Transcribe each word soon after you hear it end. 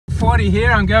4:40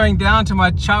 here. I'm going down to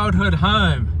my childhood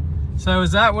home. So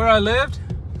is that where I lived?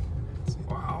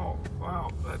 Wow,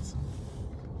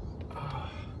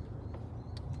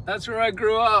 that's where I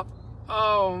grew up.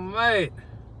 Oh, mate.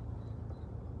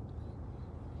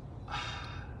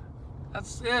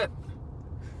 That's it.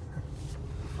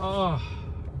 Oh.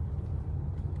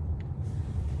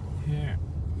 Here.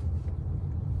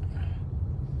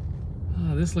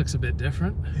 Oh, this looks a bit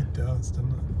different. It does,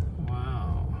 doesn't it?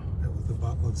 Wow. That was the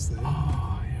butler's there.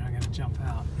 Oh, yeah, I'm gonna jump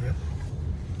out. Yep.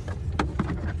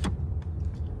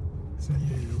 So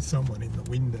yeah, there's someone in the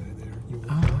window there at your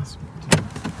house.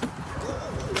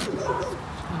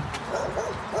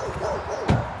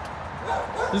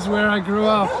 This is where I grew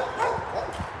up.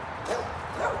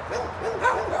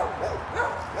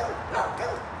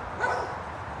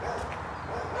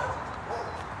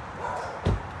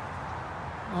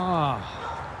 Oh.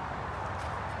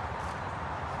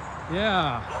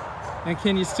 Yeah. And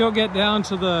can you still get down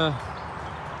to the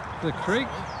creek?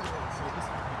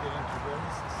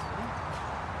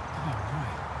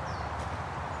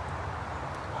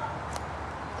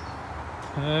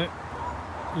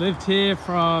 Lived here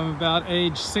from about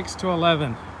age 6 to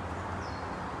 11.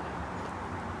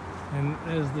 And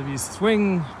there's the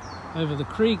swing over the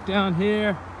creek down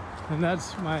here. And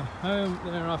that's my home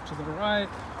there off to the right.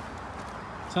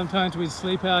 Sometimes we'd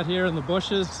sleep out here in the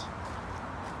bushes.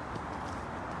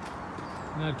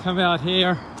 And I'd come out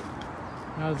here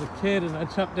when I was a kid and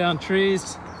I'd chop down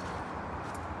trees.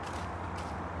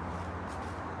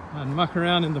 I'd muck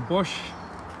around in the bush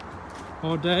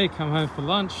all day, come home for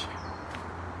lunch.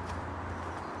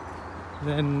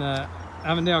 Then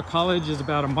Avondale College is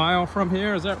about a mile from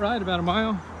here, is that right? About a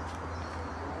mile?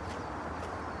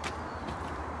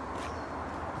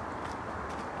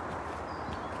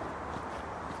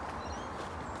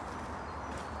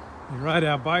 We ride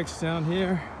our bikes down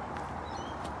here.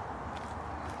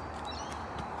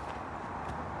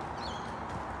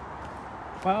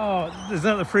 Wow, is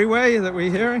that the freeway that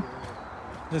we're hearing?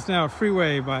 There's now a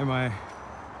freeway by my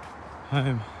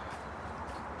home.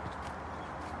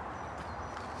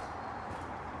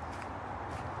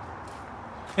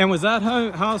 And was that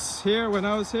house here when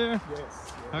I was here?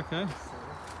 Yes. Okay.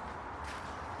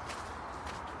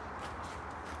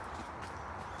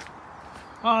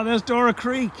 Oh, there's Dora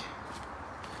Creek.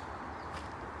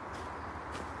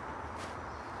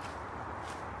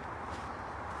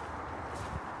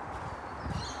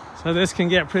 So this can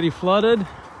get pretty flooded,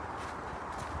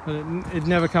 but it'd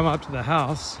never come up to the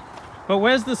house. But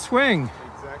where's the swing?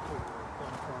 Exactly. I'm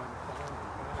trying to find it,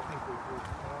 but I think we've walked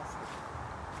past it.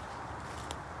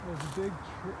 There's a big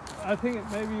tree. I think it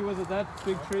maybe was it that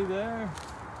big tree there?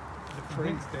 The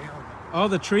tree's down. Oh,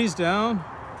 the tree's down? This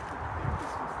was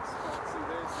the spot. See,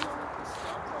 there's the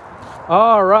stop.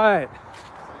 All right. So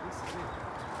this is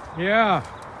it. Yeah.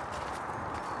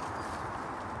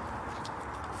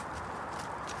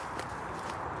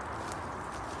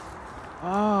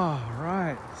 Oh,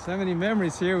 right. So many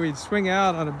memories here. We'd swing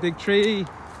out on a big tree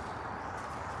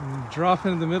and drop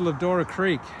into the middle of Dora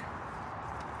Creek.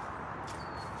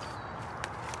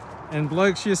 And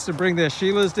blokes used to bring their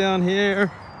Sheilas down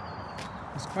here.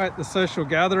 It was quite the social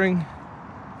gathering.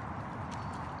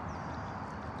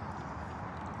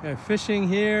 Yeah, fishing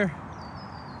here.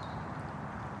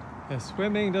 Yeah,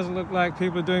 swimming. Doesn't look like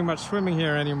people are doing much swimming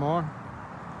here anymore.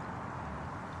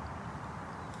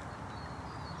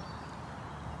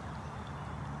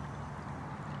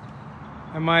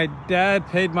 And my dad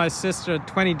paid my sister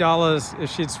 $20 if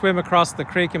she'd swim across the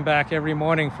creek and back every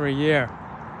morning for a year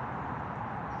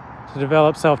to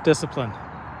develop self-discipline.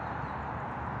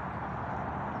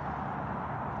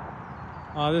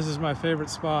 Oh, this is my favorite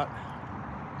spot.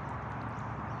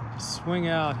 Swing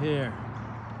out here.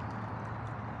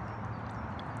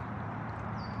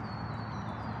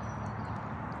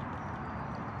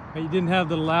 But you didn't have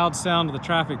the loud sound of the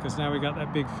traffic because now we got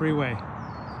that big freeway.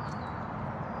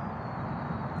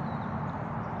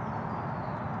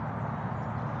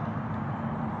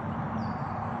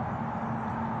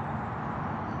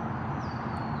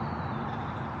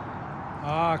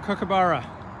 Ah, Kookaburra.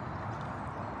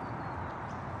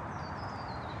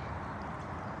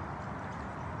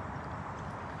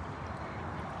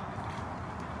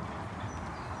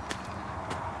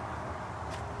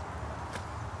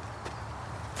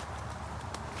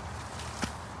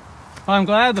 I'm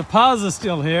glad the paws are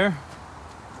still here. Yeah.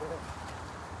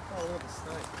 Oh, look at the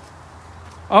snake.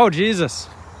 Oh, Jesus.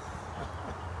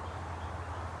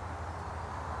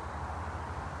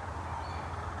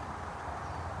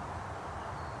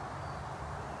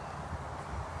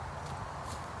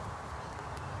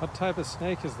 What type of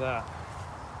snake is that?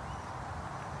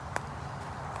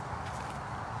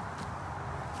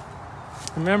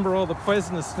 Remember all the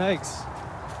poisonous snakes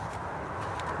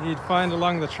you'd find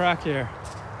along the track here.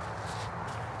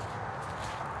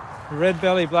 The red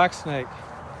belly black snake.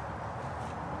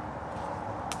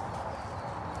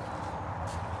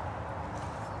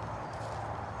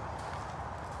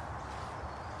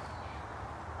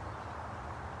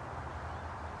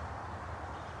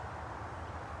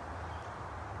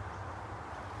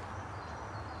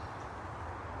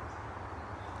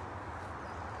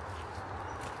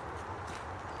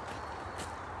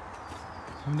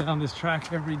 I'm down this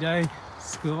track every day,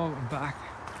 school and back.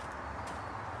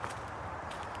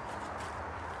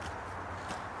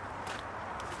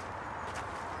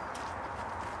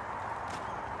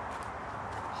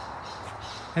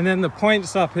 And then the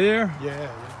point's up here.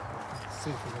 Yeah. Let's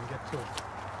see if we can get to it.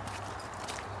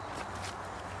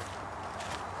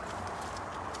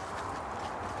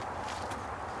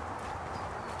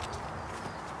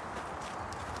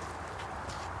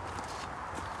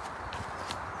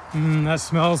 That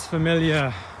smells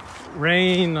familiar.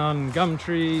 Rain on gum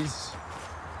trees.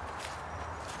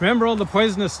 Remember all the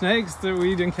poisonous snakes that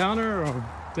we'd encounter, or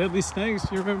deadly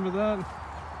snakes? You remember that?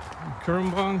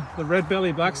 Cooranbong, the red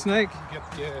belly black snake. Yeah,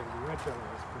 the red belly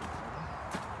was pretty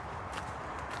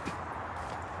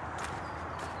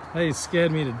funny. They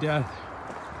scared me to death.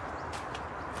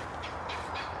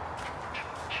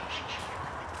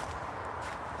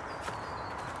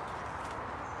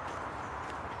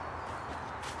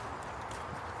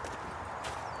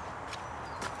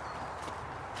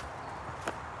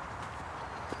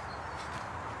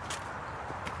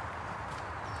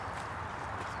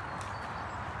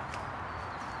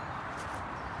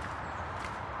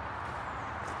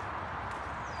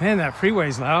 Man, that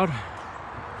freeway's loud.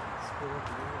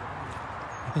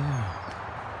 Yeah.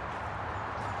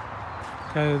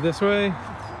 Go this way.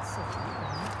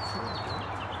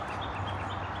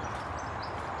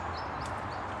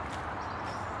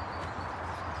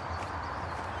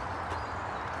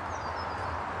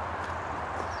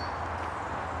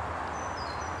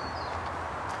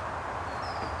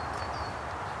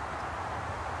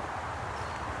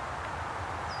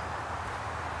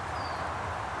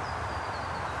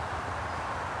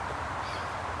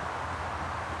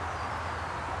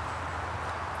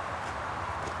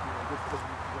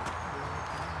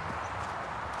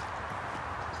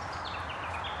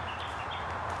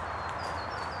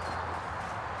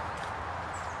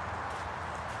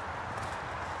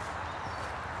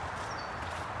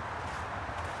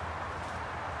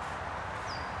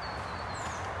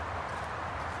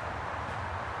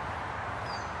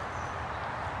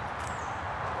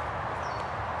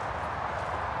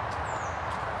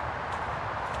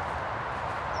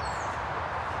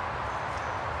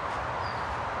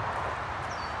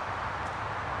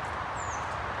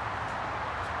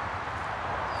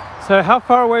 So how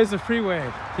far away is the freeway?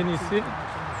 Can you see it?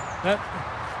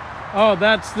 Oh,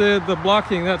 that's the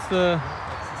blocking. That's the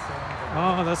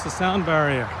sound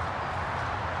barrier.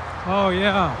 Oh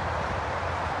yeah.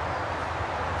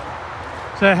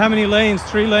 So how many lanes?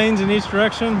 3 lanes in each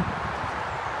direction?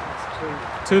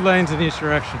 It's 2 lanes in each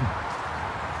direction.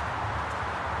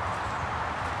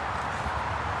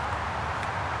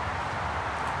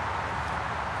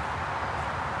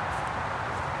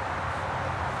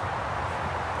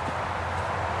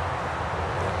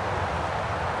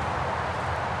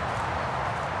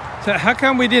 So how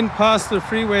come we didn't pass the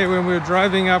freeway when we were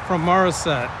driving up from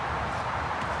Morisset?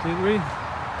 Did we?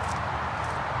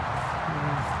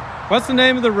 What's the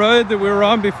name of the road that we were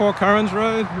on before Currans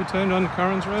Road? We turned on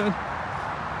Currans Road.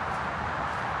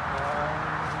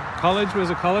 College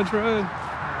was a College Road.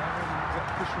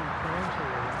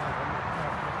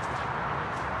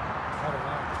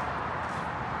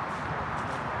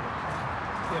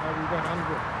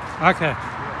 Okay.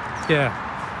 Yeah.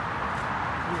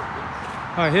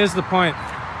 Oh, here's the point.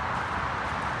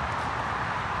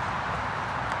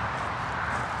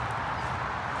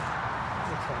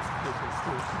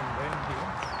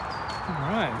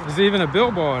 All right. There's even a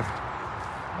billboard.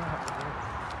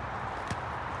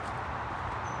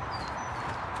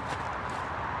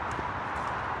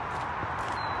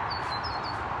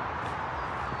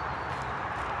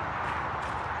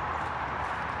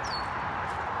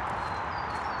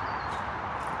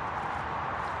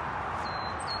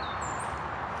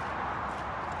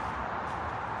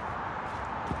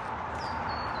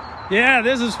 Yeah,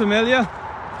 this is familiar.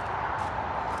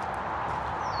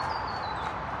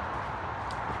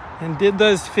 And did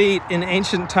those feet in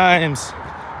ancient times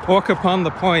walk upon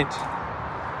the point?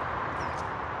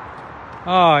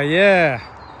 Oh yeah,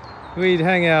 we'd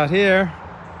hang out here,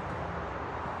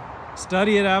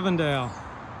 study at Avondale.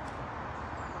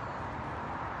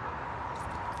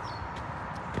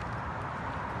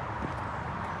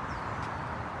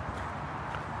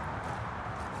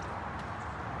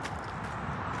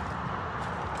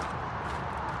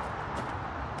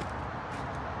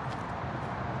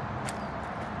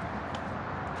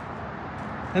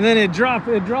 And then it dropped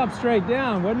straight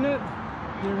down, wouldn't it?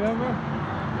 You remember?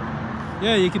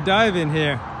 Yeah, you could dive in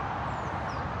here.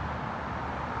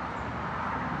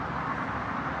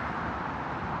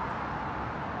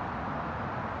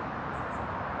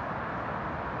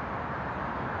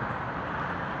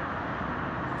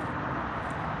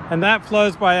 And that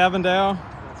flows by Avondale.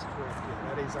 That's correct.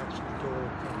 Yeah, that is actually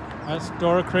Dora Creek. That's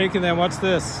Dora Creek, and then what's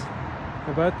this?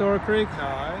 About Dora Creek?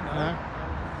 No.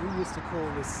 We used to call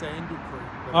this Sandy Creek.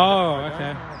 But Oh, I don't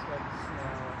okay. know if that's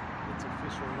its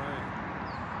official name.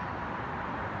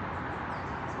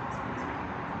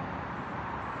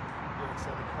 Yeah, so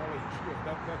the college,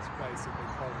 that's basically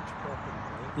college property,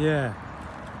 right? Yeah.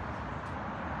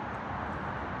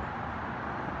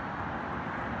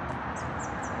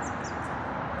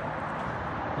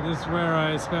 This is where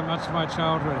I spent much of my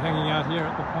childhood, hanging out here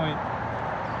at the point.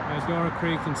 Dora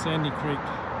Creek and Sandy Creek.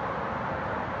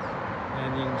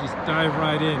 And you can just dive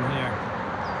right in here.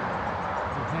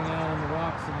 You hang out on the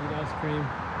rocks and eat ice cream.